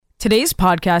Today's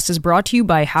podcast is brought to you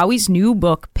by Howie's new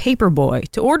book, Paperboy.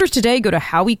 To order today, go to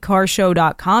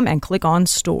howiecarrshow.com and click on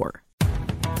store.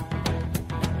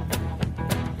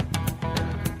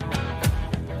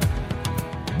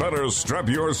 Better strap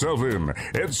yourself in.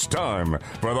 It's time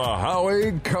for the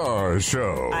Howie Carr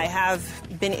Show. I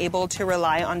have been able to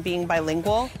rely on being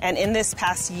bilingual. And in this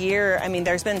past year,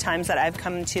 there's been times that I've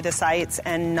come to the sites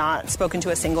and not spoken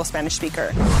to a single Spanish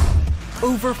speaker.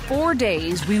 Over 4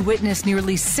 days, we witnessed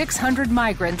nearly 600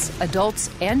 migrants, adults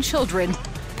and children,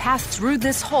 pass through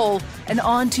this hole and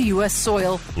onto U.S.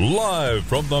 soil. Live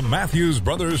from the Matthews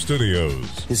Brothers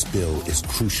Studios. This bill is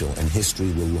crucial, and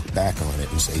history will look back on it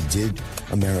and say, did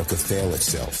America fail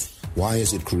itself? Why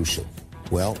is it crucial?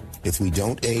 Well, if we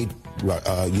don't aid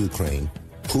Ukraine,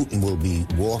 Putin will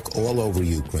walk all over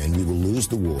Ukraine. We will lose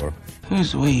the war.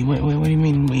 Who's we? What do you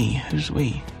mean we? Who's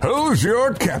we? Who's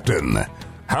your captain?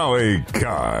 Howie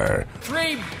Carr.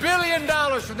 $3 billion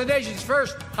for the nation's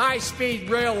first high-speed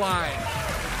rail line.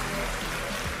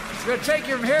 It's going to take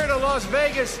you from here to Las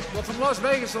Vegas, well, from Las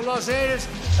Vegas to Los Angeles.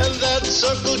 And that's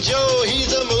Uncle Joe,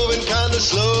 he's a moving kind of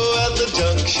slow at the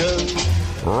junction.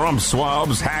 Rump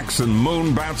swabs, hacks, and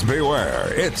moonbats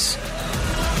beware. It's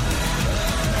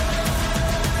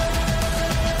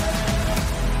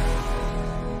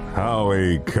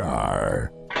Howie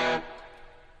Carr.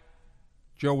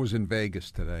 Joe was in Vegas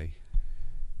today.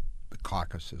 The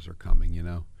caucuses are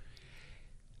coming,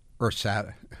 or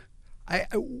Saturday.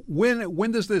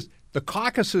 When does this? The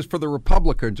caucuses for the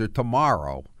Republicans are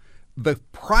tomorrow. The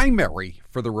primary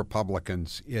for the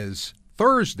Republicans is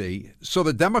Thursday. So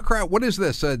the Democrat, what is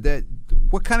this?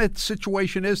 What kind of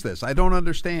situation is this? I don't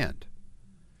understand.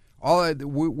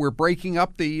 We're breaking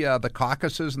up the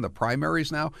caucuses and the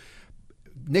primaries now.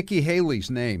 Nikki Haley's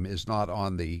name is not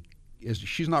on the.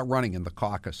 She's not running in the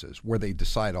caucuses where they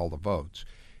decide all the votes.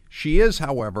 She is,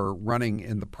 however, running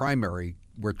in the primary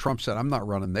where Trump said, I'm not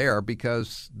running there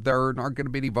because there aren't going to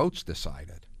be any votes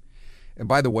decided. And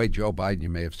by the way, Joe Biden, you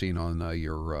may have seen on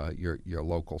your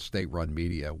local state-run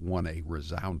media, won a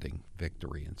resounding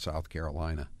victory in South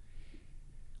Carolina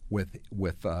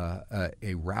with a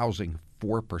rousing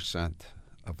 4%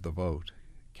 of the vote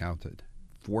counted.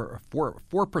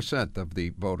 4% of the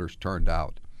voters turned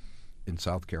out in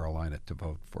South Carolina to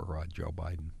vote for Joe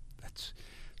Biden. That's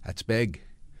big.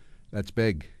 That's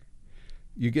big.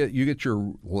 You get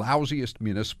your lousiest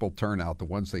municipal turnout, the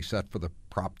ones they set for the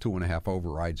Prop 2.5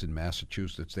 overrides in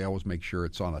Massachusetts. They always make sure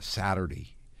it's on a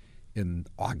Saturday in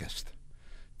August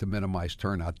to minimize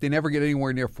turnout. They never get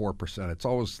anywhere near 4%. It's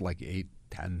always like 8,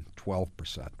 10,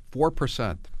 12%.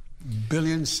 4%.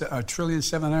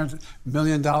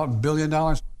 $700 billion.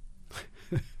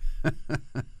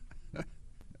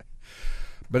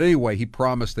 But anyway, he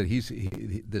promised that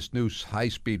this new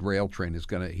high-speed rail train is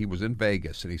going to. He was in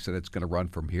Vegas, and he said it's going to run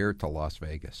from here to Las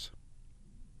Vegas.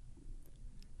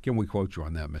 Can we quote you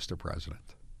on that, Mr. President?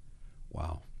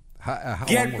 Wow.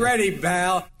 Get ready,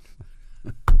 pal.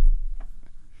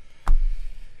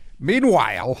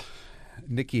 Meanwhile,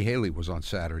 Nikki Haley was on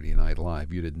Saturday Night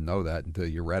Live. You didn't know that until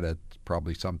you read it,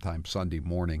 probably sometime Sunday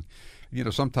morning.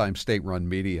 Sometimes state-run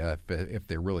media, if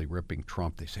they're really ripping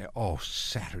Trump, they say, oh,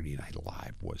 Saturday Night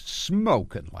Live was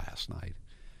smoking last night.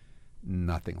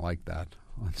 Nothing like that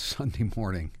on Sunday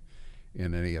morning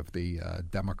in any of the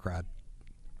Democrat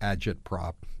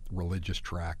agitprop religious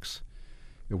tracks.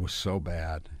 It was so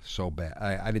bad, so bad.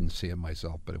 I didn't see it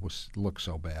myself, but it looked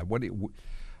so bad.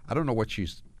 I don't know what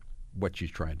she's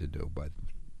trying to do, but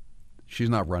she's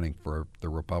not running for the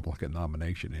Republican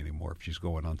nomination anymore if she's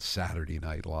going on Saturday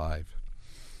Night Live.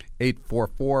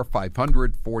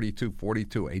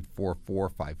 844-500-4242,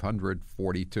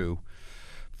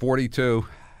 844-500-4242.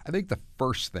 I think the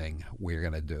first thing we're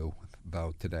going to do,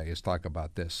 though, today is talk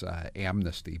about this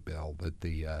amnesty bill, that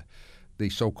the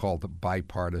so-called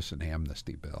bipartisan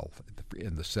amnesty bill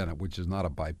in the Senate, which is not a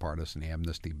bipartisan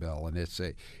amnesty bill, and it's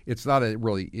not a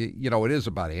really, it is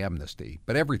about amnesty,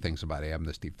 but everything's about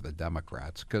amnesty for the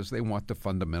Democrats because they want to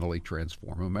fundamentally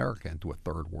transform America into a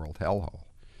third world hellhole.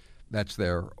 That's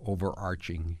their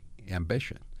overarching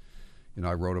ambition.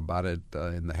 I wrote about it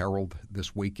in the Herald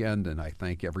this weekend, and I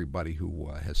thank everybody who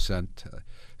has sent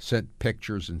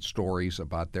pictures and stories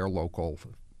about their local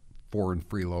foreign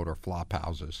freeloader flop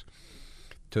houses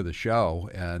to the show.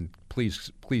 And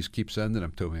please keep sending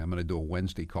them to me. I'm going to do a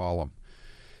Wednesday column.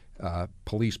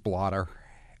 Police blotter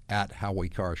at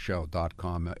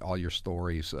HowieCarrShow.com. All your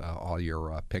stories, all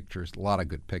your pictures, a lot of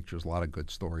good pictures, a lot of good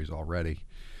stories already.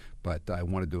 But I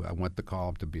want the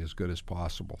column to be as good as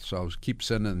possible. So keep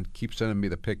sending me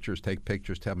the pictures. Take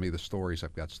pictures. Tell me the stories.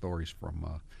 I've got stories from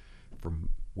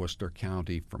Worcester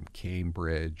County, from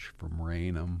Cambridge, from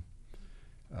Raynham,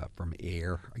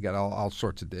 air. I got all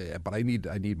sorts of, but I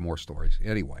need more stories.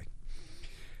 Anyway,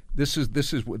 this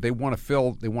is what they want to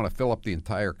fill. They want to fill up the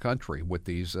entire country with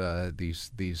these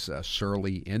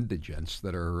surly indigents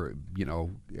that are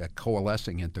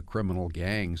coalescing into criminal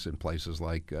gangs in places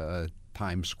like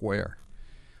Times Square.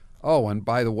 Oh, and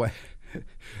by the way,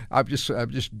 I'm just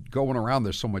going around.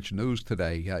 There's so much news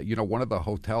today. One of the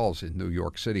hotels in New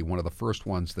York City, one of the first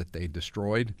ones that they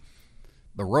destroyed,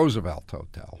 the Roosevelt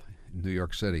Hotel in New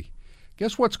York City.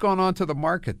 Guess what's gone on to the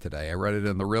market today? I read it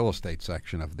in the real estate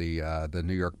section of the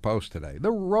New York Post today.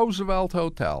 The Roosevelt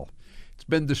Hotel. It's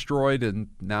been destroyed, and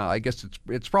now I guess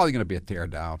it's probably going to be a tear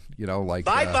down.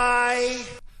 Bye-bye.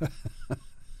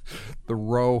 The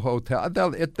Row Hotel.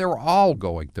 They're all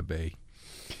going to be.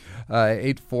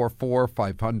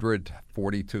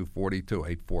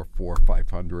 844-500-4242.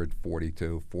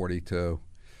 844-500-4242.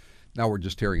 Now we're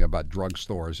just hearing about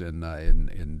drugstores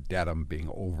in Dedham being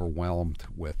overwhelmed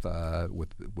with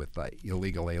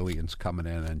illegal aliens coming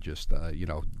in and just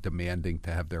demanding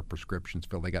to have their prescriptions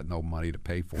filled. They got no money to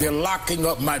pay for. They're locking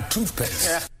up my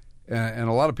toothpaste. And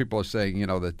a lot of people are saying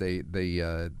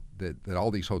that that all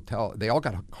these hotels, they all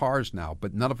got cars now,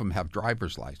 but none of them have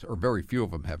driver's license, or very few of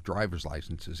them have driver's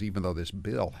licenses, even though this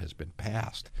bill has been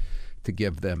passed to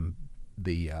give them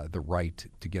the right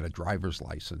to get a driver's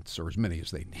license, or as many as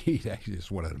they need, actually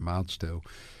is what it amounts to,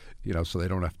 so they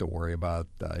don't have to worry about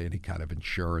any kind of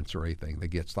insurance or anything. They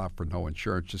get stopped for no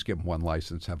insurance, just give them one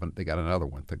license, they got another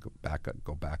one to go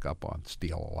back up on,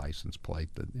 steal a license plate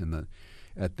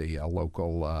at the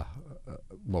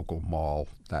local mall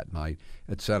that night,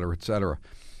 et cetera, et cetera.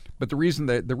 But the reason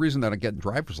they're getting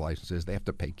driver's licenses is they have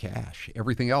to pay cash.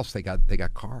 Everything else they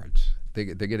got cards.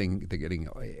 They're getting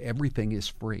everything is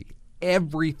free.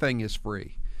 Everything is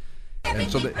free.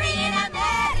 And so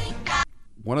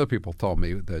one of the people told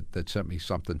me that sent me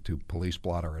something to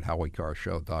PoliceBlotter at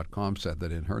HowieCarrShow.com, said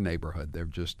that in her neighborhood they're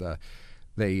just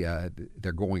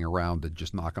they're going around and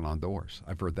just knocking on doors.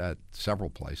 I've heard that several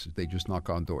places. They just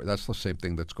knock on doors. That's the same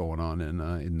thing that's going on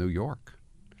in New York.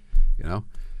 I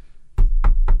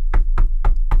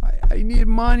need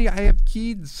money. I have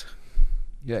kids.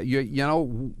 Yeah,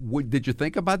 did you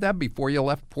think about that before you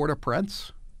left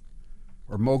Port-au-Prince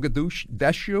or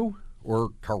Mogadishu or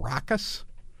Caracas?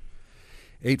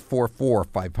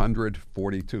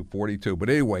 844-500-4242. But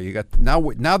anyway, you got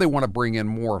now they want to bring in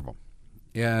more of them.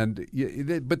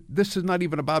 But this is not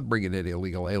even about bringing in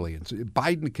illegal aliens.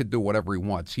 Biden could do whatever he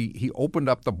wants. He opened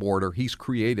up the border. He's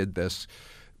created this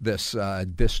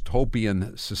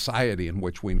dystopian society in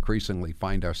which we increasingly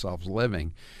find ourselves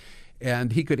living,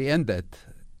 and he could end it.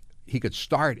 He could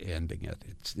start ending it.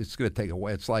 It's going to take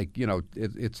away. It's like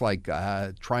it's like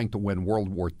trying to win World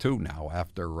War II now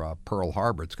after Pearl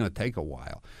Harbor. It's going to take a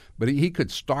while, but he could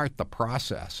start the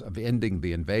process of ending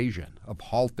the invasion, of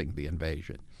halting the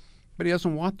invasion. But he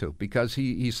doesn't want to because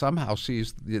he somehow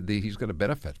sees he's going to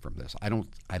benefit from this. I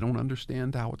don't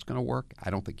understand how it's going to work. I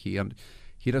don't think he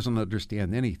doesn't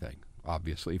understand anything,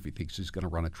 obviously, if he thinks he's going to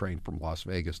run a train from Las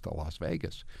Vegas to Las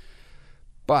Vegas.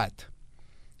 But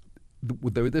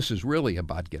this is really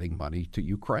about getting money to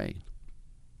Ukraine.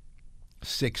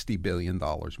 $60 billion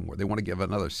more. They want to give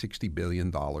another $60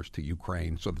 billion to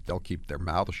Ukraine so that they'll keep their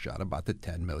mouths shut about the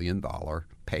 $10 million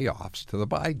payoffs to the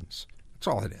Bidens. That's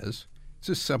all it is. It's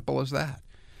as simple as that.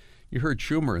 You heard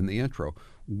Schumer in the intro.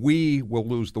 We will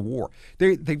lose the war.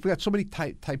 They've got so many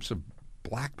types of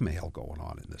blackmail going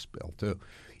on in this bill, too.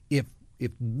 If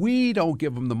we don't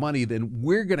give them the money, then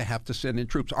we're going to have to send in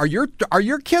troops. Are your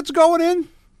kids going in,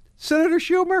 Senator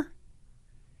Schumer?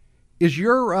 Is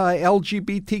your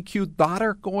LGBTQ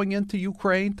daughter going into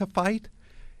Ukraine to fight?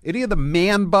 Any of the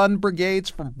man bun brigades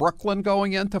from Brooklyn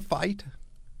going in to fight?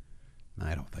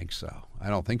 I don't think so.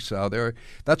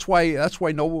 That's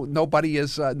why nobody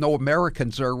is no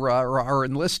Americans are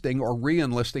enlisting or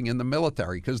re-enlisting in the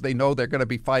military, because they know they're going to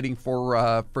be fighting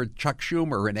for Chuck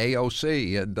Schumer and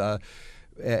AOC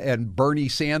and Bernie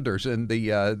Sanders and the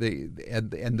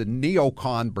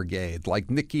neocon brigade like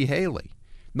Nikki Haley.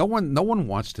 No one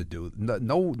wants to do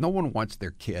no one wants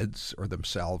their kids or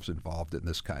themselves involved in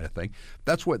this kind of thing.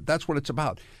 That's what it's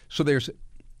about.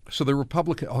 So the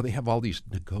Republican, they have all these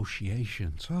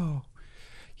negotiations. Oh,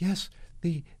 yes,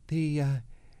 the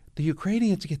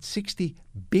Ukrainians get $60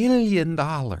 billion.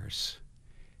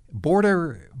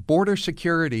 Border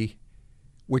security,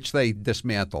 which they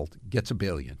dismantled, gets $1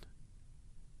 billion.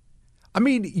 I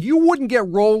mean, you wouldn't get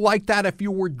rolled like that if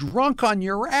you were drunk on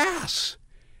your ass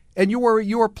and you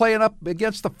were playing up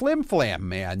against the flim flam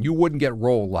man. You wouldn't get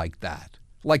rolled like that,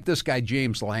 like this guy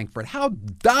James Langford. How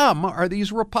dumb are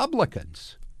these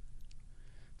Republicans?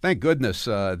 Thank goodness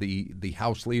the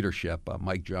House leadership,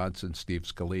 Mike Johnson, Steve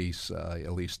Scalise,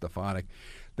 Elise Stefanik,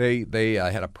 they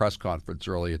had a press conference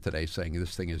earlier today saying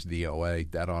this thing is DOA,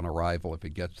 dead on arrival if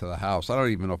it gets to the House. I don't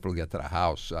even know if it'll get to the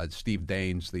House. Steve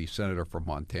Daines, the senator from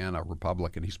Montana,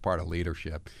 Republican, he's part of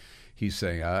leadership. He's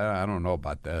saying, I don't know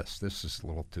about this. This is a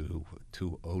little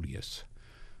too odious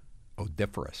and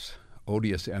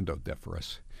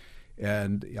odiferous.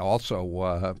 And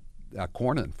also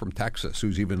Cornyn from Texas,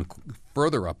 who's even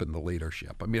further up in the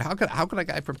leadership. I mean, how can a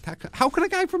guy from Texas, how can a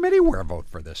guy from anywhere vote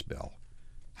for this bill?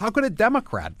 How could a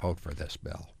Democrat vote for this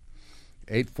bill?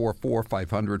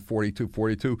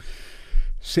 844-500-4242.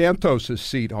 Santos'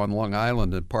 seat on Long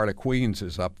Island and part of Queens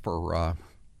is up for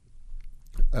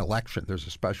election. There's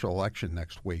a special election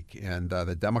next week, and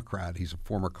the Democrat, he's a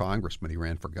former congressman, he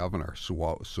ran for governor,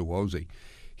 Suozzi.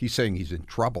 He's saying he's in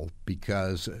trouble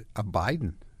because of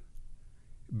Biden.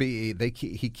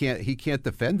 He can't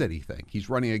defend anything. He's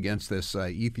running against this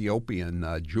Ethiopian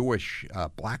Jewish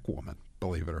black woman,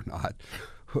 believe it or not,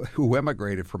 who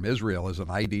emigrated from Israel as an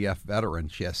IDF veteran.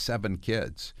 She has 7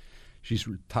 kids. She's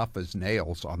tough as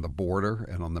nails on the border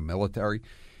and on the military,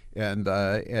 and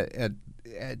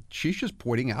she's just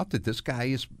pointing out that this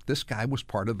guy was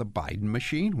part of the Biden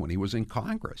machine when he was in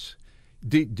Congress.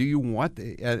 Do you want,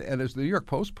 and as the New York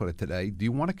Post put it today, do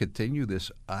you want to continue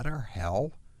this utter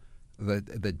hell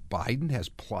that Biden has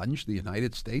plunged the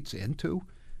United States into?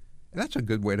 That's a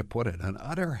good way to put it, an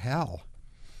utter hell.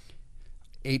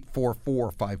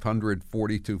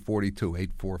 844-500-4242,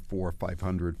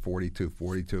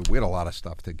 844-500-4242. We had a lot of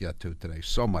stuff to get to today,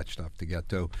 so much stuff to get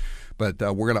to. But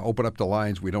we're going to open up the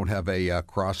lines. We don't have a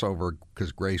crossover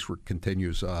because Grace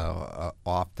continues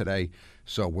off today.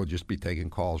 So we'll just be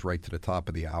taking calls right to the top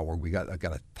of the hour. I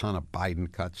got a ton of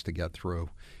Biden cuts to get through.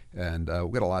 And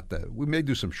we got a lot we may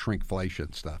do some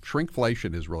shrinkflation stuff.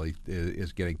 Shrinkflation is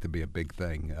getting to be a big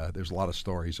thing. There's a lot of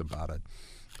stories about it,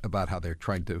 about how they're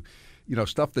trying to,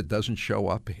 stuff that doesn't show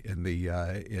up in the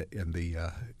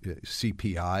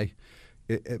CPI.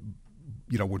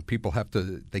 When people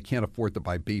they can't afford to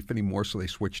buy beef anymore, so they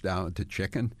switch down to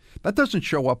chicken. That doesn't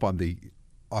show up on the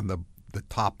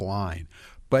top line,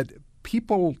 but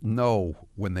people know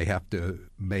when they have to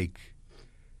make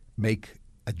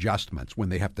adjustments, when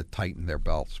they have to tighten their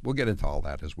belts. We'll get into all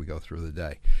that as we go through the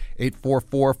day.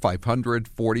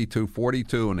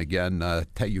 844-500-4242. And again,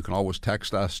 you can always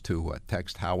text us to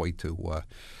text Howie to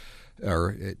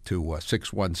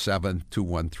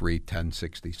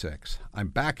 617-213-1066. I'm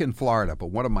back in Florida, but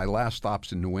one of my last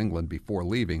stops in New England before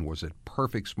leaving was at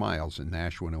Perfect Smiles in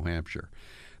Nashua, New Hampshire.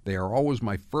 They are always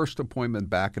my first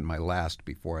appointment back and my last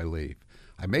before I leave.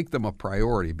 I make them a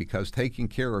priority because taking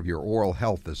care of your oral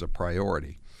health is a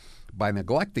priority. By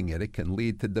neglecting it, it can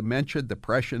lead to dementia,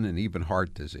 depression, and even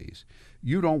heart disease.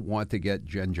 You don't want to get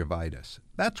gingivitis.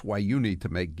 That's why you need to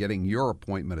make getting your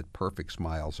appointment at Perfect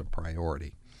Smiles a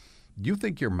priority. Do you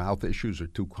think your mouth issues are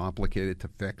too complicated to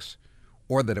fix?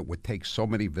 Or that it would take so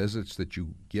many visits that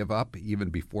you give up even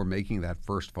before making that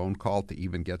first phone call to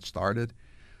even get started?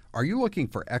 Are you looking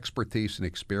for expertise and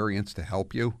experience to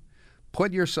help you?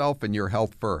 Put yourself and your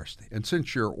health first. And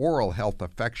since your oral health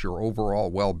affects your overall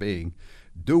well-being,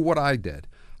 do what I did.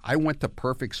 I went to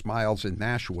Perfect Smiles in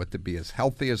Nashua to be as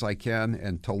healthy as I can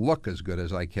and to look as good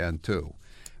as I can, too.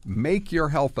 Make your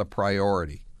health a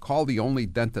priority. Call the only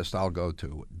dentist I'll go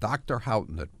to, Dr.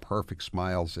 Houghton at Perfect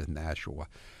Smiles in Nashua.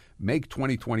 Make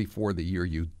 2024 the year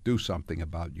you do something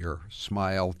about your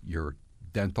smile, your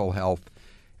dental health,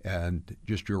 and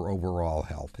just your overall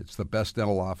health. It's the best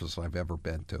dental office I've ever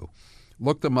been to.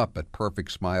 Look them up at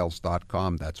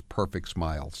perfectsmiles.com. That's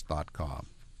perfectsmiles.com.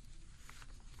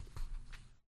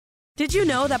 Did you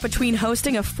know that between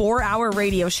hosting a 4-hour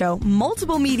radio show,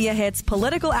 multiple media hits,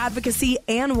 political advocacy,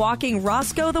 and walking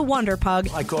Roscoe the Wonder Pug,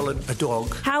 I call it a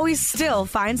dog, Howie still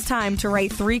finds time to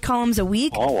write 3 columns a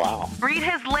week? Oh, wow. Read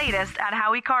his latest at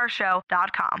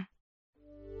HowieCarrShow.com.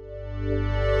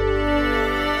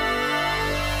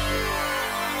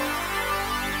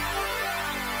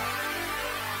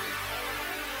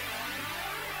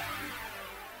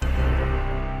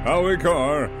 Howie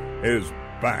Carr is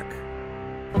back.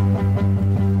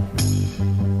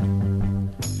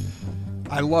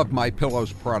 I love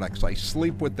MyPillow's products. I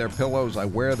sleep with their pillows. I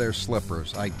wear their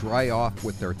slippers. I dry off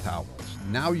with their towels.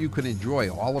 Now you can enjoy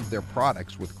all of their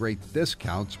products with great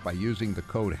discounts by using the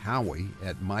code Howie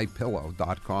at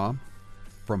MyPillow.com.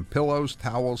 From pillows,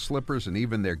 towels, slippers, and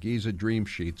even their Giza Dream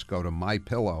Sheets, go to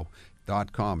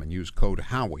MyPillow.com and use code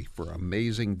Howie for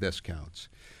amazing discounts.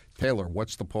 Taylor,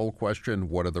 what's the poll question?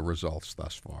 What are the results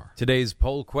thus far? Today's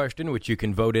poll question, which you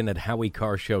can vote in at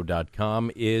HowieCarrShow.com,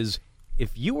 is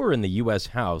If you were in the U.S.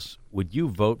 House, would you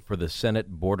vote for the Senate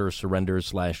border surrender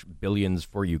 / billions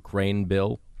for Ukraine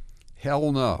bill?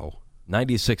 Hell no.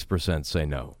 96% say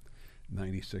no.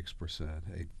 96%.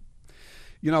 Hey,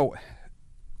 you know,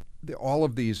 all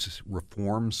of these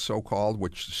reforms, so-called,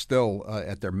 which still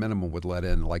at their minimum would let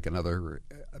in like another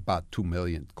about 2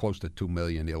 million, close to 2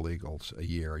 million illegals a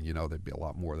year. And, you know, there'd be a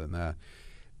lot more than that.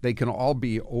 They can all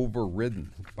be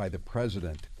overridden by the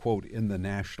president, quote, in the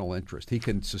national interest. He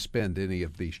can suspend any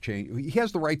of these changes. He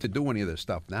has the right to do any of this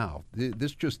stuff now.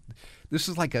 This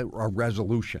is like a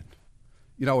resolution.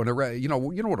 You know, you know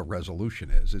what a resolution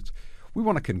is. We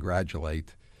want to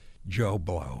congratulate Joe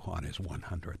Blow on his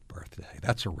 100th birthday.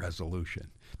 That's a resolution.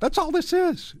 That's all this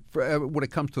is when it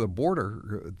comes to the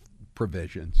border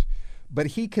provisions. But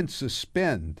he can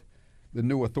suspend the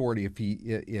new authority if he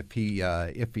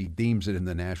deems it in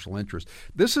the national interest.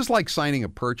 This is like signing a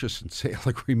purchase and sale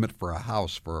agreement for a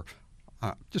house for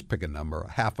just pick a number,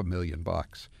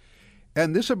 $500,000.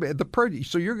 And this so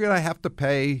you're going to have to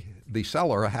pay the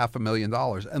seller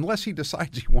 $500,000 unless he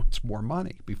decides he wants more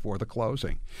money before the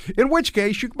closing. In which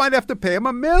case, you might have to pay him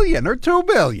 $1 million or $2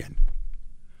 billion.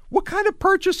 What kind of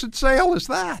purchase and sale is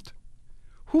that?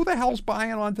 Who the hell's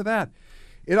buying onto that?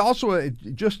 It also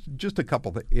just a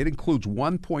couple. It includes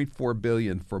 $1.4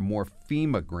 billion for more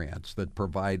FEMA grants that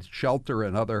provide shelter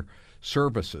and other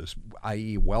services,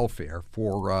 i.e., welfare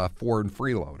for foreign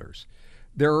freeloaders.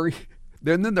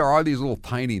 Then there are these little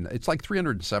tiny. It's like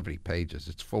 370 pages.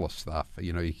 It's full of stuff.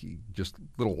 You know, just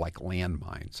little like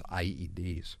landmines,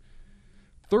 IEDs.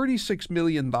 $36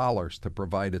 million to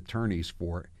provide attorneys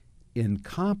for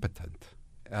incompetent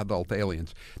adult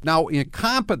aliens. Now,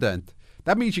 incompetent.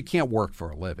 That means you can't work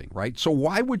for a living, right? So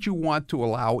why would you want to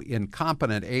allow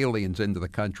incompetent aliens into the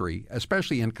country,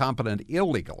 especially incompetent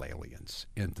illegal aliens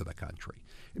into the country?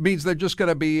 It means they're just going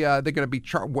to be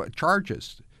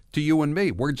charges to you and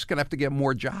me. We're just going to have to get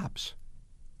more jobs.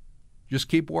 Just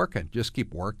keep working. Just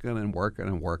keep working and working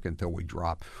and working until we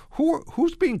drop.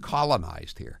 Who's being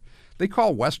colonized here? They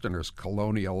call Westerners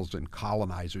colonials and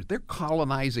colonizers. They're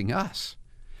colonizing us.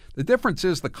 The difference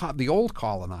is the old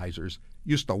colonizers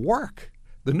used to work.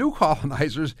 The new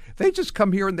colonizers, they just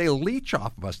come here and they leech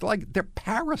off of us. They're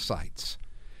parasites.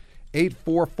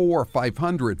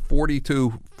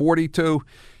 844-500-4242.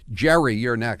 Jerry,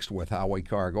 you're next with Howie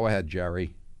Carr. Go ahead,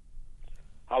 Jerry.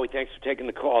 Howie, thanks for taking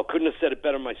the call. Couldn't have said it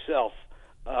better myself.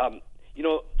 You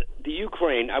know, the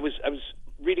Ukraine, I was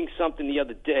reading something the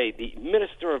other day. The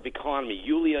Minister of Economy,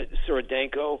 Yulia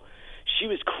Sorodenko, she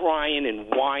was crying and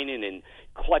whining and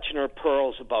clutching her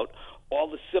pearls about all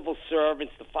the civil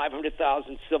servants, the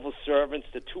 500,000 civil servants,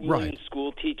 the 2 million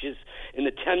school teachers, and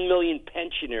the 10 million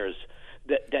pensioners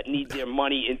that need their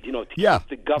money, and to keep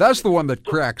the government. That's the one that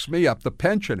cracks me up, the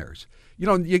pensioners. You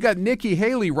know, you got Nikki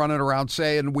Haley running around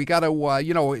saying we got to,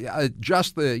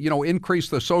 adjust increase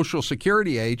the Social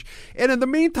Security age. And in the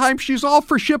meantime, she's all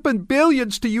for shipping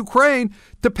billions to Ukraine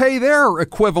to pay their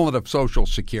equivalent of Social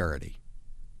Security.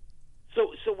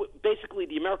 So basically,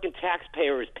 the American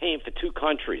taxpayer is paying for two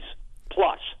countries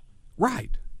plus.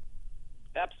 Right.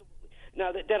 Absolutely.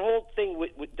 Now, that whole thing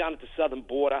with down at the southern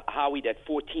border, Howie, that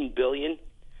 $14 billion,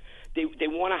 they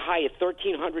want to hire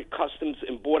 1,300 Customs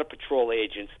and Border Patrol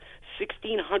agents,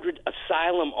 1,600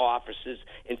 asylum officers,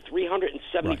 and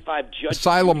 375 judges.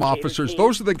 Asylum officers,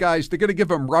 those are the guys, they're going to give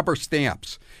them rubber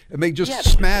stamps. And they just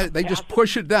just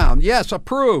push it down. Yes,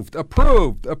 approved.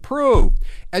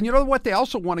 And you know what? They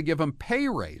also want to give them pay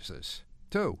raises,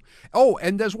 too. Oh,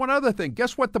 and there's one other thing.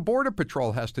 Guess what the Border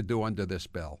Patrol has to do under this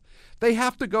bill? They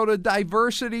have to go to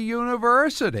Diversity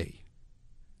University.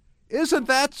 Isn't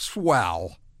that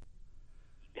swell?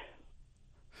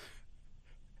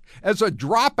 As a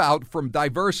dropout from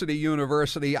Diversity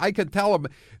University, I can tell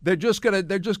them they're just gonna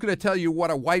tell you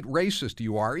what a white racist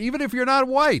you are. Even if you're not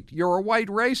white, you're a white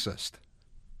racist.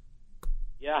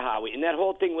 Yeah, Howie. And that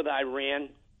whole thing with Iran,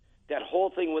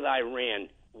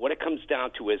 what it comes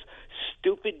down to is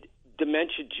stupid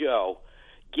Dementia Joe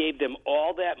gave them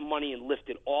all that money and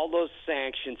lifted all those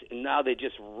sanctions, and now they're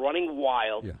just running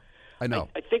wild. Yeah. I know.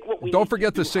 I think what we don't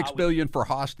forget the $6 billion for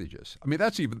hostages. I mean,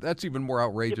 that's even more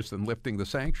outrageous than lifting the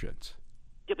sanctions.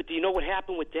 Yeah, but do you know what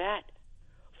happened with that?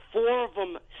 4 of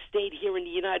them stayed here in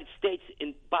the United States,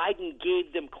 and Biden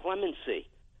gave them clemency.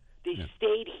 They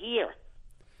stayed here.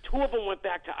 2 of them went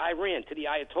back to Iran, to the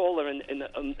Ayatollah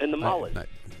and the mullahs.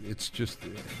 It's just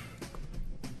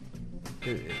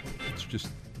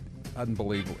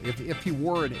unbelievable. If he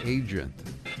were an agent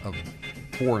of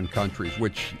foreign countries,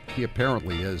 which he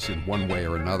apparently is in one way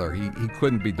or another, he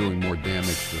couldn't be doing more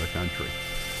damage to the country.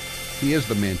 He is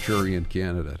the Manchurian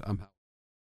candidate.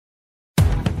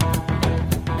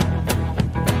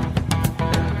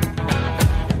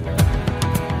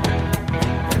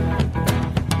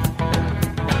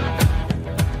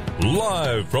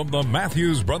 Live from the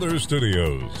Matthews Brothers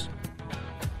Studios.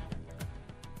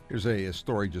 Here's a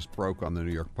story just broke on the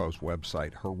New York Post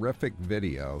website. Horrific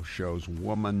video shows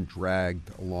woman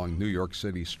dragged along New York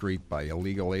City street by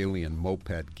illegal alien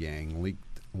moped gang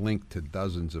linked to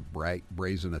dozens of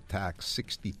brazen attacks,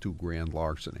 62 grand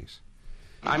larcenies.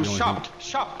 I'm shocked.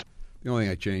 The only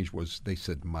thing I changed was they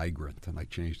said migrant, and I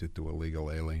changed it to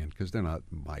illegal alien because they're not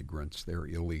migrants. They're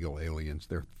illegal aliens.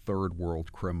 They're third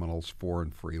world criminals,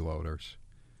 foreign freeloaders.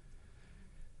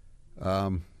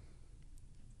 The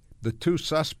two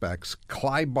suspects,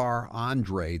 Klybar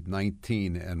Andrade,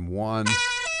 19, and one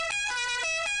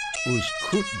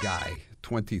Uzkut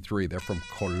 23. They're from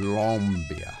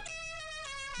Colombia.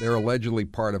 They're allegedly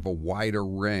part of a wider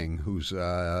ring whose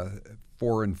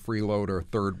foreign freeloader,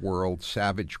 third world,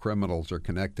 savage criminals are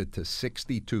connected to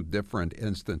 62 different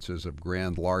instances of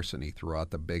grand larceny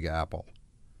throughout the Big Apple.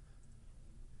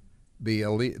 The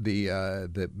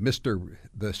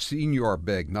Senor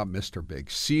Big, not Mr. Big,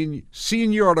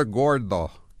 Senor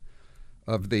Gordo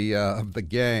of the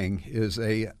gang is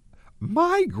a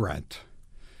migrant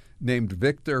named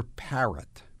Victor Parra.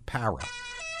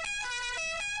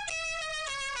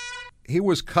 He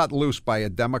was cut loose by a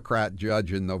Democrat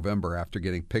judge in November after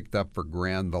getting picked up for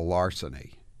grand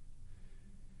larceny.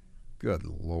 Good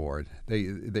Lord.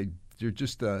 They're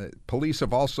just police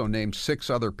have also named 6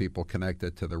 other people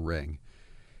connected to the ring.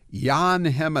 Jan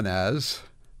Jimenez,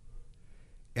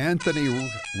 Anthony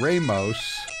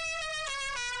Ramos,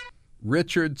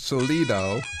 Richard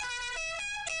Salido,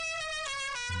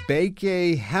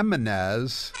 Beke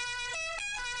Jimenez,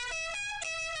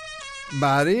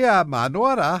 Maria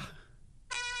Manora,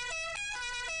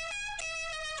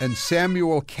 and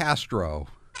Samuel Castro.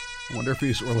 I wonder if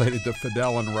he's related to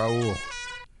Fidel and Raul,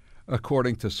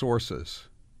 according to sources.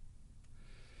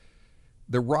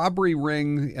 The robbery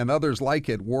ring and others like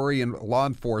it worry law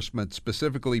enforcement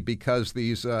specifically because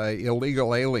these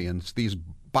illegal aliens, these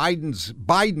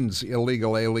Biden's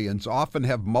illegal aliens, often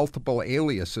have multiple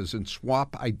aliases and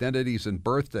swap identities and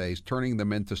birthdays, turning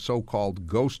them into so-called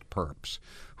ghost perps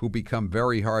who become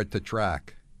very hard to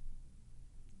track.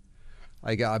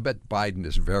 I bet Biden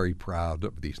is very proud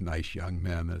of these nice young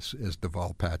men, as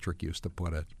Deval Patrick used to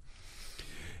put it.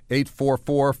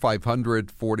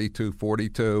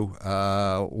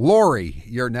 844-500-4242. Lori,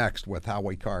 you're next with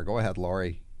Howie Carr. Go ahead,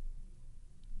 Lori.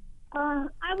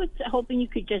 I was hoping you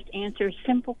could just answer a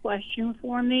simple question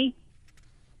for me.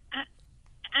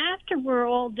 After we're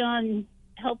all done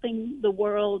helping the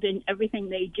world and everything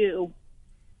they do,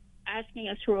 asking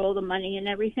us for all the money and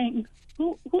everything,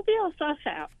 who bails us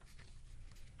out?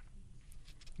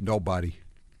 Nobody.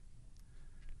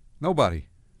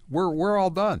 We're all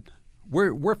done.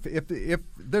 We're if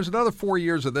there's another 4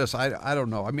 years of this, I don't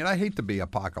know. I mean, I hate to be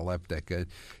apocalyptic.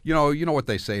 You know what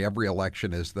they say, every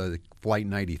election is the Flight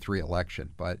 93 election.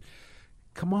 But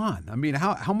come on, I mean,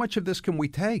 how much of this can we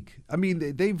take? I mean,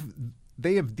 they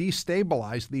have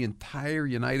destabilized the entire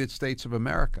United States of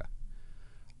America.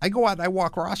 I go out and I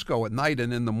walk Roscoe at night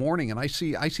and in the morning, and I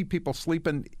see people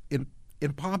sleeping in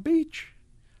Palm Beach.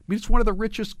 I mean, it's one of the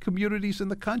richest communities in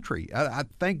the country.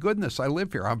 Thank goodness I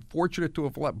live here. I'm fortunate to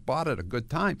have bought at a good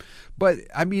time. But,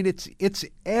 I mean, it's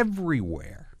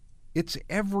everywhere. It's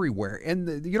everywhere. And,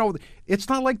 it's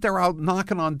not like they're out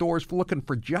knocking on doors looking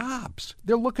for jobs.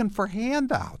 They're looking for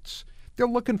handouts. They're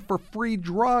looking for free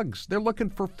drugs. They're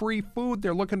looking for free food.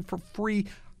 They're looking for free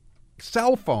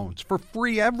cell phones, for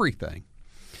free everything.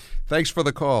 Thanks for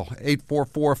the call.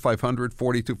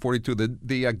 844-500-4242.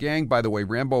 The gang, by the way,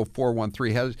 Rambo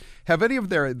 413, have any of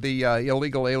the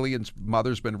illegal aliens'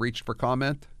 mothers been reached for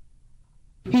comment?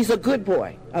 He's a good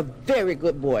boy, a very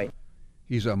good boy.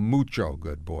 He's a mucho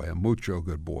good boy.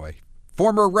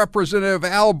 Former Representative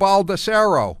Al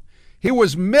Baldessaro. He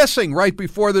was missing right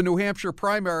before the New Hampshire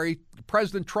primary.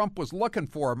 President Trump was looking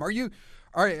for him. You're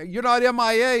not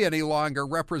MIA any longer,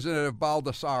 Representative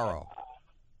Baldessaro?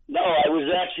 No, I was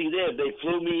actually there. They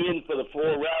flew me in for the 4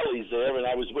 rallies there, and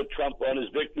I was with Trump on his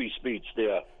victory speech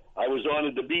there. I was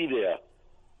honored to be there.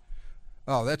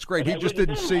 Oh, that's great. He just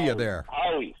didn't see you there.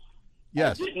 Howie.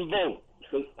 Yes. I didn't vote.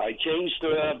 I changed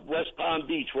to West Palm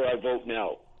Beach where I vote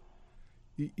now.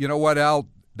 You know what, Al?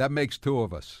 That makes 2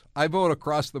 of us. I vote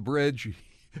across the bridge.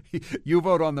 You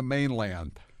vote on the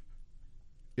mainland.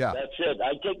 Yeah. That's it.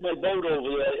 I take my boat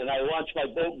over there, and I launch my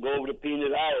boat and go over to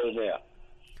Peanut Island there,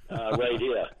 right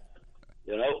here.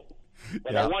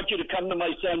 But I want you to come to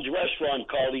my son's restaurant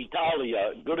called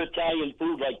Italia. Good Italian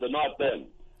food like the North End,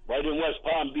 right in West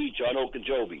Palm Beach on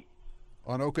Okeechobee.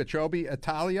 On Okeechobee,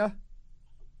 Italia?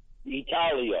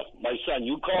 Italia. My son,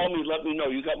 you call me, let me know.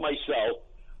 You got my cell.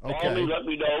 Okay. Call me, let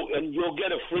me know, and you'll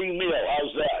get a free meal.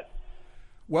 How's that?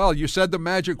 Well, you said the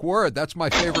magic word. That's my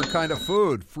favorite kind of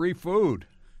food, free food.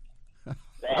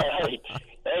 Hey,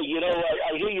 you know,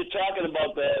 I hear you talking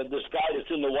about this guy that's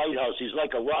in the White House. He's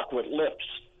like a rock with lips.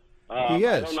 He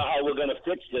is. I don't know how we're going to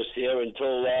fix this here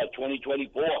until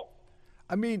 2024.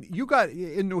 I mean, you got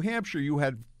in New Hampshire, you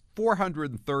had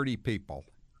 430 people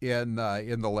in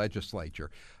the legislature.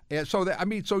 And so,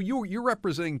 so you're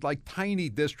representing like tiny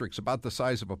districts about the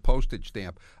size of a postage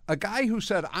stamp. A guy who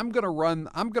said, "I'm going to run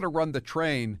the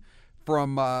train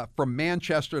from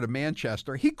Manchester to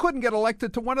Manchester." He couldn't get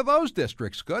elected to one of those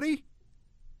districts, could he?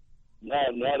 No,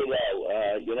 not at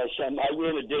all. You know, I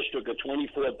ran a district of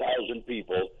 24,000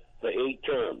 people for 8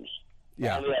 terms.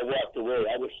 Yeah. Finally, I walked away.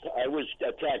 I was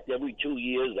attacked every 2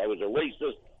 years. I was a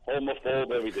racist,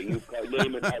 homophobe, everything. You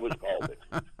name it, I was called it.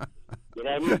 You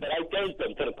know what I mean? But I thank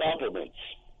them for the compliments.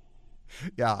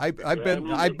 Yeah,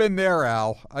 I've been there,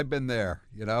 Al. I've been there.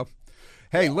 You know.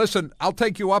 Hey, listen, I'll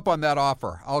take you up on that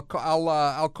offer. I'll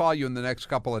call you in the next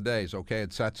couple of days, okay,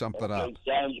 and set something up.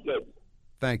 Sounds good.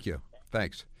 Thank you.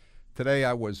 Thanks. Today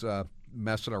I was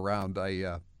messing around.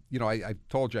 I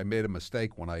told you I made a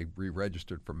mistake when I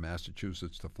re-registered from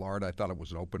Massachusetts to Florida. I thought it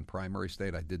was an open primary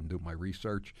state. I didn't do my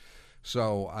research.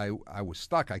 So I was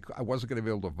stuck. I wasn't going to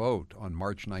be able to vote on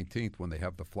March 19th when they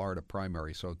have the Florida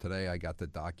primary. So today I got the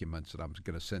documents and I'm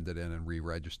going to send it in and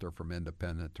re-register from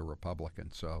independent to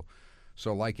Republican. So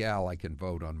like Al, I can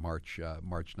vote on March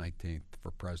 19th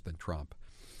for President Trump.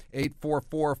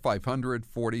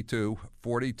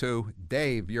 844-500-4242.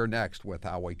 Dave, you're next with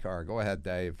Howie Carr. Go ahead,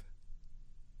 Dave.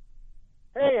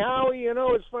 Hey, Howie, you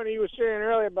know, it's funny you were saying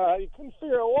earlier about you couldn't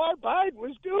figure out why Biden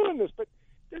was doing this, but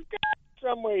there's got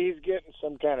some way he's getting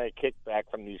some kind of kickback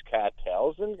from these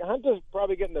cartels, and Hunter's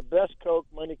probably getting the best Coke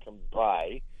money can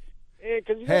buy.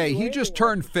 Hey, he just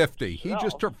turned 50. He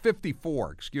just turned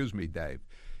 54. Excuse me, Dave.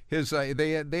 His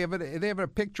they have a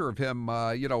picture of him,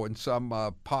 in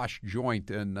some posh joint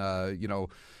in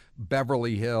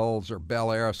Beverly Hills or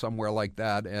Bel Air, somewhere like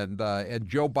that, and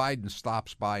Joe Biden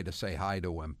stops by to say hi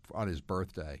to him on his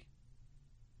birthday.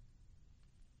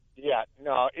 Yeah,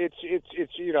 no, it's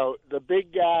the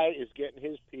big guy is getting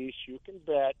his piece. You can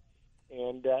bet,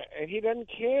 and he doesn't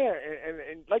care.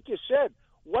 And like you said,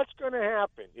 what's going to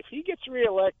happen if he gets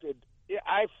reelected?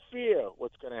 I fear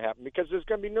what's going to happen because there's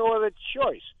going to be no other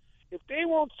choice. If they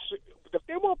won't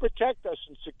protect us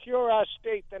and secure our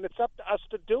state, then it's up to us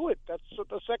to do it. That's what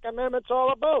the Second Amendment's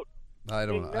all about. I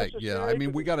don't know. I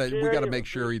mean, we got to make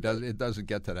sure it doesn't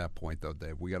get to that point, though,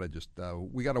 Dave. We got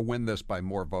to win this by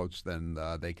more votes than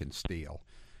they can steal,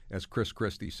 as Chris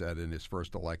Christie said in his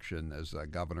first election as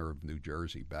governor of New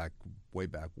Jersey way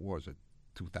back. What was it,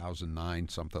 2009,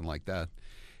 something like that.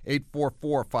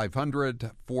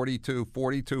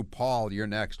 844-500-4242. Paul, you're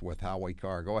next with Howie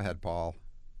Carr. Go ahead, Paul.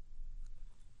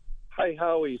 Hi,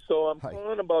 Howie. So I'm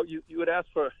calling about you had asked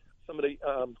for some of the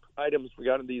items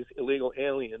regarding these illegal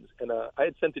aliens, and I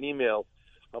had sent an email.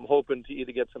 I'm hoping to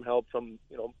either get some help from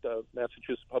the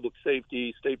Massachusetts Public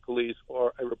Safety, State Police,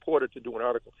 or a reporter to do an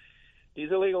article.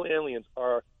 These illegal aliens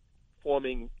are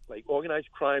forming like organized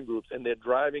crime groups, and they're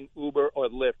driving Uber or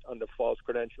Lyft under false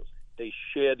credentials. They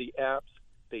share the apps.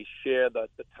 They share the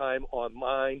time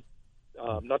online.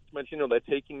 Not to mention, they're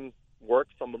taking work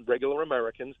from regular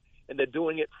Americans, and they're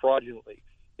doing it fraudulently.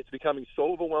 It's becoming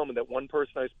so overwhelming that one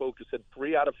person I spoke to said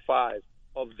 3 out of 5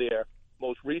 of their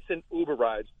most recent Uber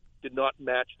rides did not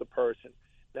match the person.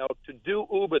 Now, to do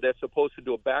Uber, they're supposed to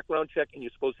do a background check, and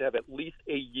you're supposed to have at least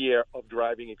a year of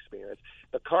driving experience.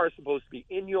 The car is supposed to be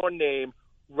in your name,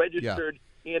 registered,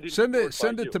 and send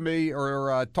it to me,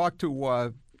 or talk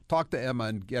to Emma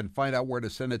and find out where to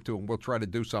send it to, and we'll try to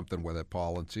do something with it,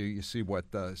 Paul, and see what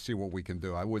we can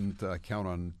do. I wouldn't count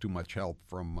on too much help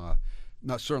from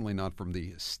certainly not from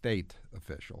the state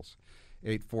officials.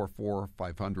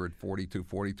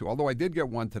 844-500-4242. Although I did get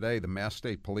one today. The Mass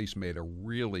State Police made a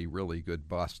really, really good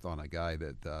bust on a guy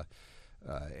that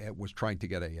was trying to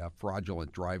get a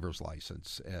fraudulent driver's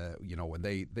license. And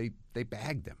they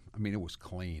bagged him. I mean, it was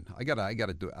clean. I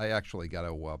actually got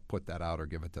to put that out or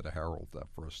give it to the Herald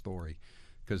for a story,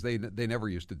 because they never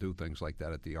used to do things like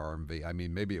that at the RMV. I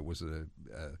mean, maybe it was an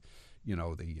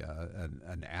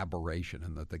aberration,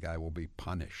 and that the guy will be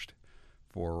punished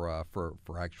for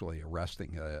actually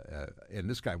arresting. And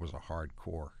this guy was a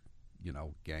hardcore,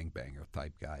 gangbanger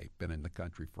type guy. Been in the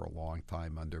country for a long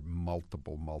time under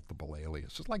multiple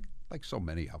aliases, like so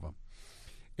many of them.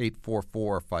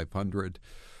 844-500-4242.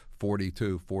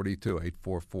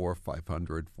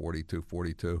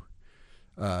 844-500-4242.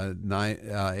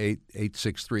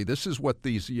 863. This is what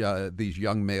these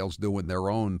young males do in their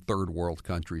own third world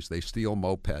countries. They steal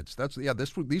mopeds.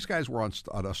 These guys were on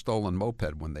a stolen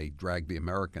moped when they dragged the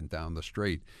American down the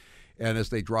street. And as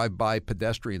they drive by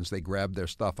pedestrians, they grab their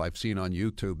stuff. I've seen on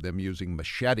YouTube them using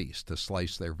machetes to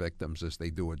slice their victims as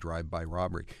they do a drive-by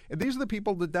robbery. And these are the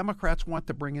people the Democrats want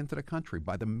to bring into the country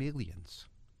by the millions,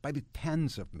 by the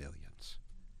tens of millions.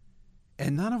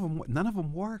 And none of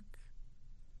them work.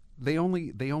 They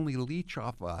only leech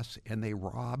off us, and they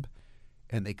rob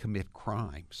and they commit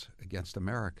crimes against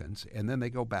Americans, and then they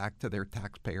go back to their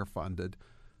taxpayer-funded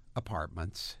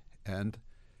apartments and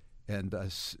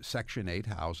Section 8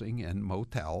 housing and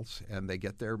motels, and they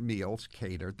get their meals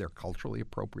catered, their culturally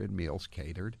appropriate meals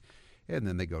catered, and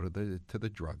then they go to the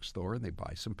drugstore and they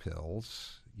buy some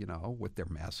pills, with their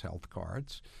mass health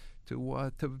cards to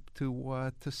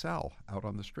sell out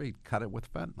on the street, cut it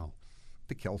with fentanyl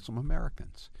to kill some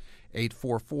Americans.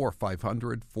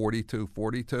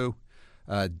 844-500-4242.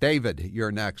 David,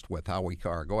 you're next with Howie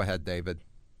Carr. Go ahead, David.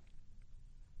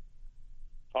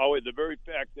 Howie, the very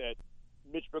fact that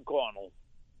Mitch McConnell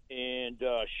and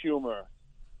Schumer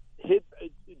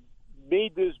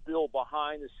made this bill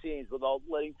behind the scenes without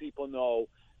letting people know,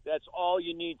 that's all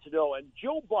you need to know. And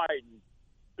Joe Biden,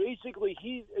 basically,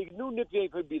 a new nickname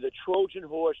could be the Trojan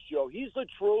horse, Joe. He's the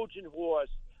Trojan horse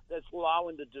that's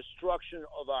allowing the destruction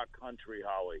of our country,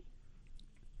 Howie.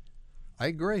 I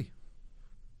agree.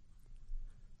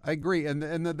 And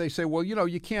then they say, well,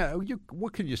 you can't.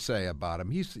 What can you say about him?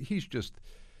 He's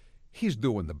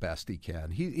doing the best he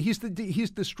can. He's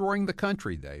destroying the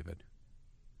country, David.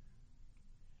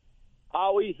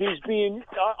 Howie, he's being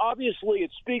obviously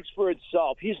it speaks for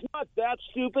itself. He's not that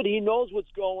stupid. He knows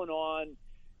what's going on,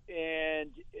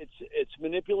 and it's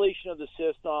manipulation of the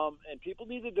system. And people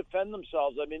need to defend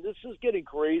themselves. I mean, this is getting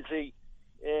crazy,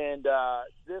 and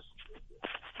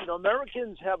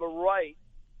Americans have a right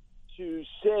to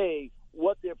say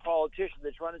what their politicians,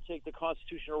 they're trying to take the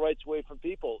constitutional rights away from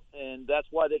people, and that's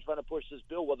why they're trying to push this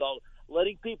bill without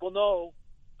letting people know,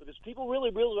 because people really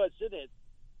realize what's in it.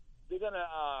 They're going to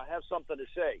have something to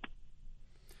say.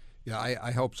 Yeah,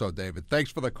 I hope so, David.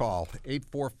 Thanks for the call.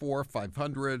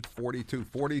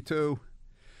 844-500-4242.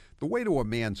 The way to a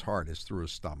man's heart is through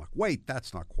his stomach. Wait,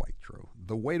 that's not quite true.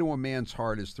 The way to a man's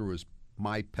heart is through his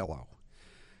MyPillow.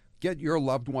 Get your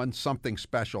loved one something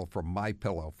special from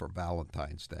MyPillow for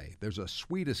Valentine's Day. There's a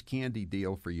sweetest candy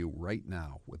deal for you right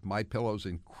now with MyPillow's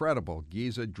incredible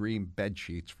Giza Dream bed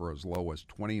sheets for as low as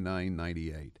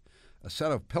 $29.98. A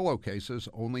set of pillowcases,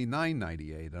 only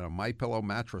 $9.98, and a MyPillow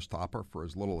mattress topper for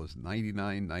as little as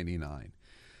 $99.99.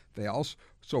 They also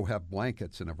have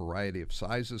blankets in a variety of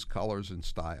sizes, colors, and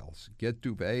styles. Get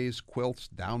duvets, quilts,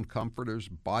 down comforters,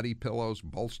 body pillows,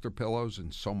 bolster pillows,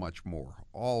 and so much more,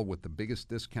 all with the biggest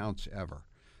discounts ever.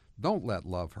 Don't let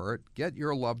love hurt. Get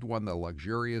your loved one the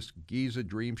luxurious Giza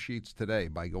Dream Sheets today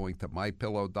by going to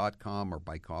MyPillow.com or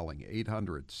by calling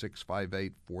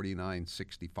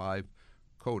 800-658-4965,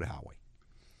 code Howie.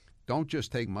 Don't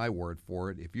just take my word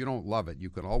for it. If you don't love it, you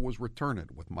can always return it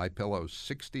with MyPillow's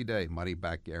 60-day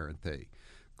money-back guarantee.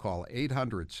 Call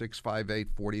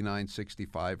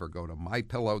 800-658-4965 or go to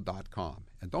MyPillow.com.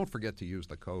 And don't forget to use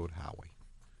the code Howie.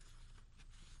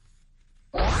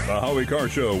 The Howie Carr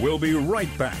Show will be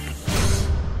right back.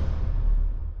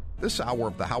 This hour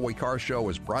of the Howie Carr Show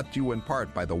is brought to you in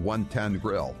part by the 110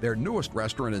 Grill. Their newest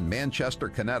restaurant in Manchester,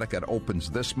 Connecticut opens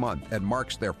this month and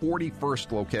marks their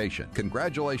 41st location.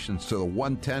 Congratulations to the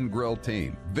 110 Grill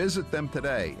team. Visit them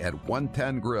today at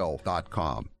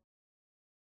 110grill.com.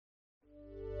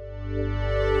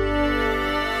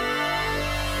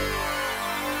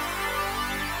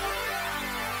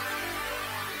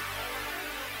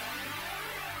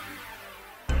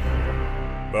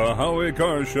 The Howie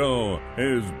Carr Show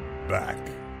is back.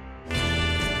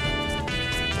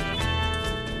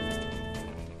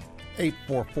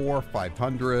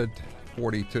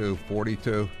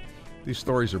 844-500-4242. These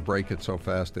stories are breaking so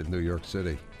fast in New York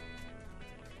City.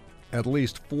 At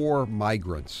least 4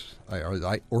 migrants, or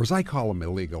as I call them,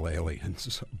 illegal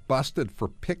aliens, busted for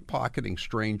pickpocketing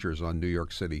strangers on New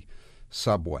York City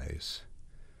subways.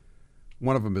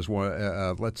 One of them is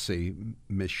Michelle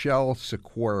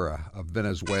Sequeira of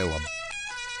Venezuela.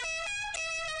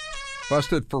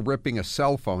 Busted for ripping a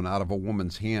cell phone out of a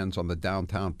woman's hands on the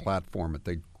downtown platform at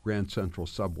the Grand Central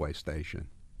subway station.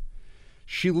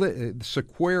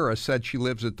 Sequeira said she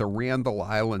lives at the Randall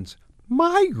Islands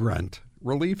Migrant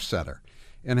Relief Center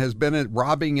and has been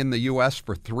robbing in the U.S.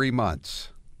 for 3 months.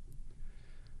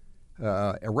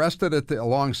 Arrested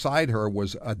alongside her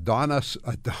was Adonis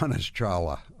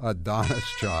Chala.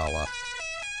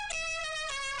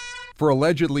 for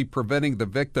allegedly preventing the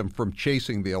victim from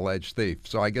chasing the alleged thief.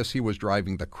 So I guess he was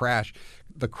driving the crash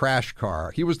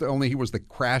car. He was the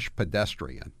crash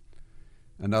pedestrian.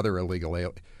 Another illegal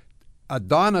alien.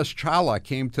 Adonis Chala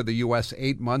came to the U.S.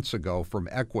 8 months ago from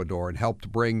Ecuador and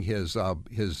helped bring his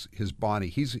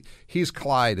Bonnie. He's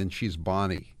Clyde and she's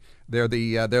Bonnie. They're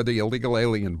the illegal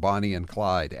alien Bonnie and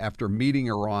Clyde. After meeting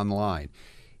her online,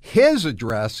 his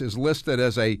address is listed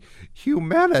as a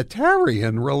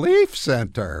humanitarian relief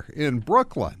center in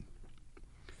Brooklyn.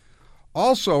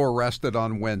 Also arrested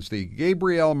on Wednesday,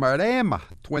 Gabriel Marema,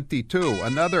 22,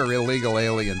 another illegal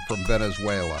alien from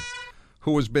Venezuela,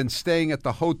 who has been staying at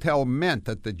the Hotel Mint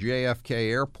at the JFK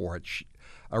airport,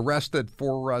 arrested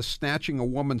for snatching a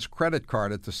woman's credit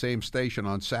card at the same station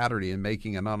on Saturday and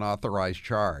making an unauthorized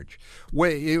charge.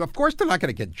 Of course they're not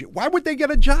going to get. Why would they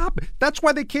get a job? That's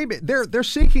why they came. They're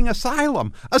seeking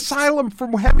asylum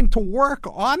from having to work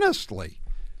honestly.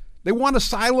 They want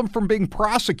asylum from being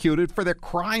prosecuted for their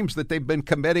crimes that they've been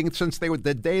committing since the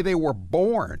day they were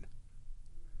born.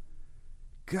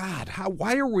 God,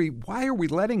 why are we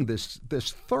letting this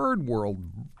third world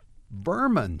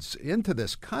vermins into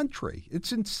this country?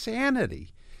 It's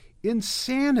insanity.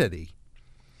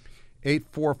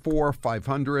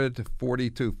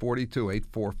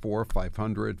 844-500-4242,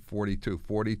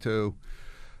 844-500-4242.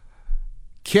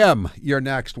 Kim, you're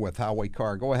next with Howie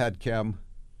Carr. Go ahead, Kim.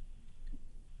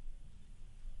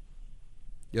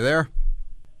 You there?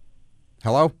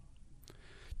 Hello?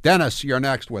 Dennis, you're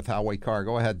next with Howie Carr.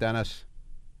 Go ahead, Dennis.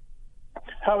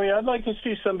 Howie, I'd like to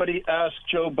see somebody ask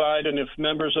Joe Biden if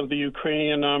members of the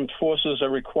Ukrainian armed forces are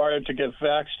required to get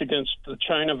vaxxed against the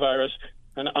China virus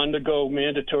and undergo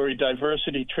mandatory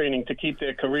diversity training to keep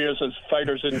their careers as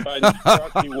fighters in Biden's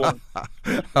proxy war.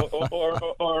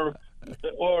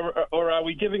 Or are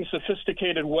we giving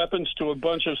sophisticated weapons to a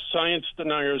bunch of science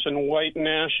deniers and white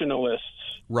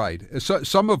nationalists? Right. So,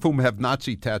 some of whom have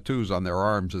Nazi tattoos on their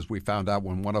arms, as we found out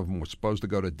when one of them was supposed to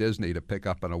go to Disney to pick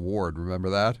up an award. Remember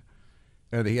that?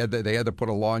 And they had to put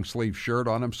a long sleeve shirt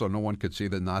on him so no one could see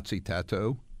the Nazi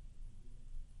tattoo.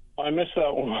 I missed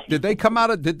that one. Did they come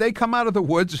out of the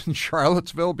woods in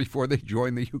Charlottesville before they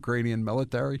joined the Ukrainian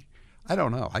military? I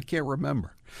don't know. I can't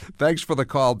remember. Thanks for the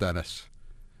call, Dennis.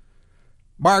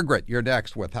 Margaret, you're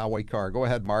next with Howie Carr. Go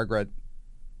ahead, Margaret.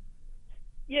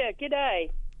 Yeah, g'day.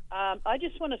 I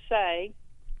just want to say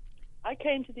I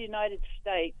came to the United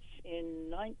States in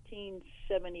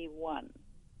 1971.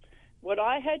 What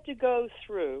I had to go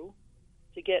through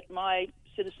to get my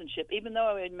citizenship, even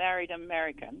though I had married an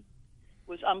American,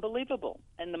 was unbelievable.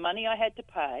 And the money I had to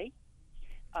pay,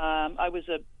 I was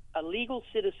a legal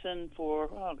citizen for,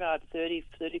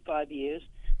 35 years.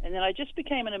 And then I just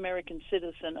became an American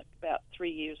citizen about 3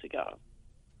 years ago.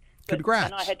 Congrats.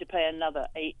 And I had to pay another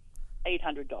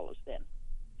 $800 then.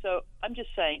 So I'm just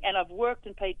saying, and I've worked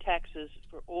and paid taxes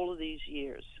for all of these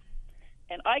years.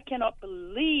 And I cannot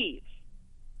believe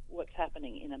what's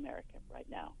happening in America right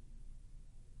now.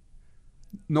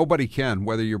 Nobody can,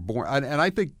 whether you're born. And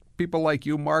I think people like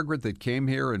you, Margaret, that came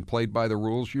here and played by the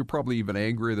rules, you're probably even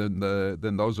angrier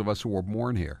than those of us who were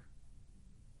born here.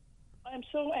 I'm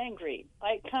so angry.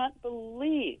 I can't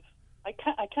believe. I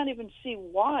can't even see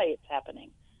why it's happening.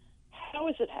 How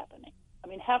is it happening? I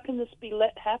mean, how can this be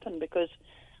let happen? Because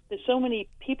there's so many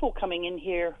people coming in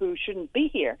here who shouldn't be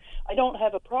here. I don't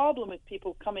have a problem with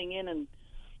people coming in and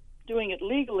doing it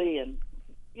legally and,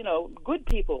 good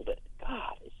people, but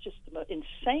God, it's just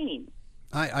insane.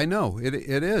 I know it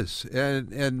is,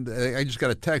 and I just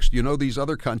got a text. These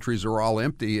other countries are all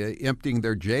emptying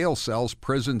their jail cells,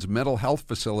 prisons, mental health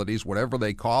facilities, whatever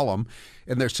they call them,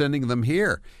 and they're sending them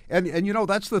here. And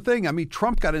that's the thing. I mean,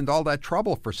 Trump got into all that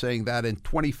trouble for saying that in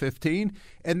 2015,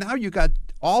 and now you got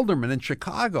aldermen in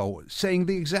Chicago saying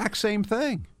the exact same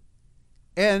thing.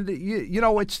 And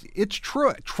it's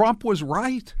true. Trump was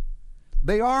right.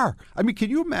 They are. I mean,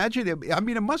 can you imagine? I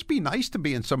mean, it must be nice to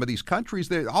be in some of these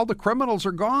countries. All the criminals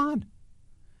are gone.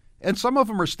 And some of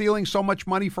them are stealing so much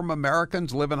money from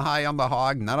Americans, living high on the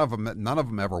hog. None of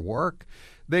them ever work.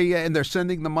 They're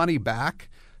sending the money back.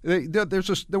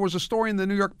 There was a story in the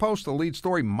New York Post, the lead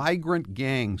story, migrant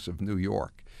gangs of New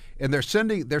York. And they're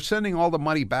sending all the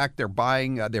money back. They're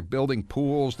building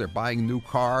pools, they're buying new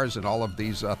cars, and all of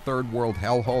these third world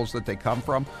hellholes that they come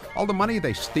from. All the money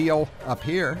they steal up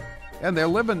here. And they're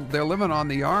living on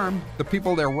the arm. The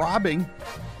people they're robbing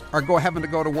are having to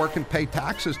go to work and pay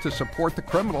taxes to support the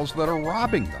criminals that are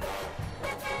robbing them.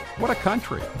 What a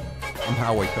country. I'm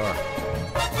Howie Carr.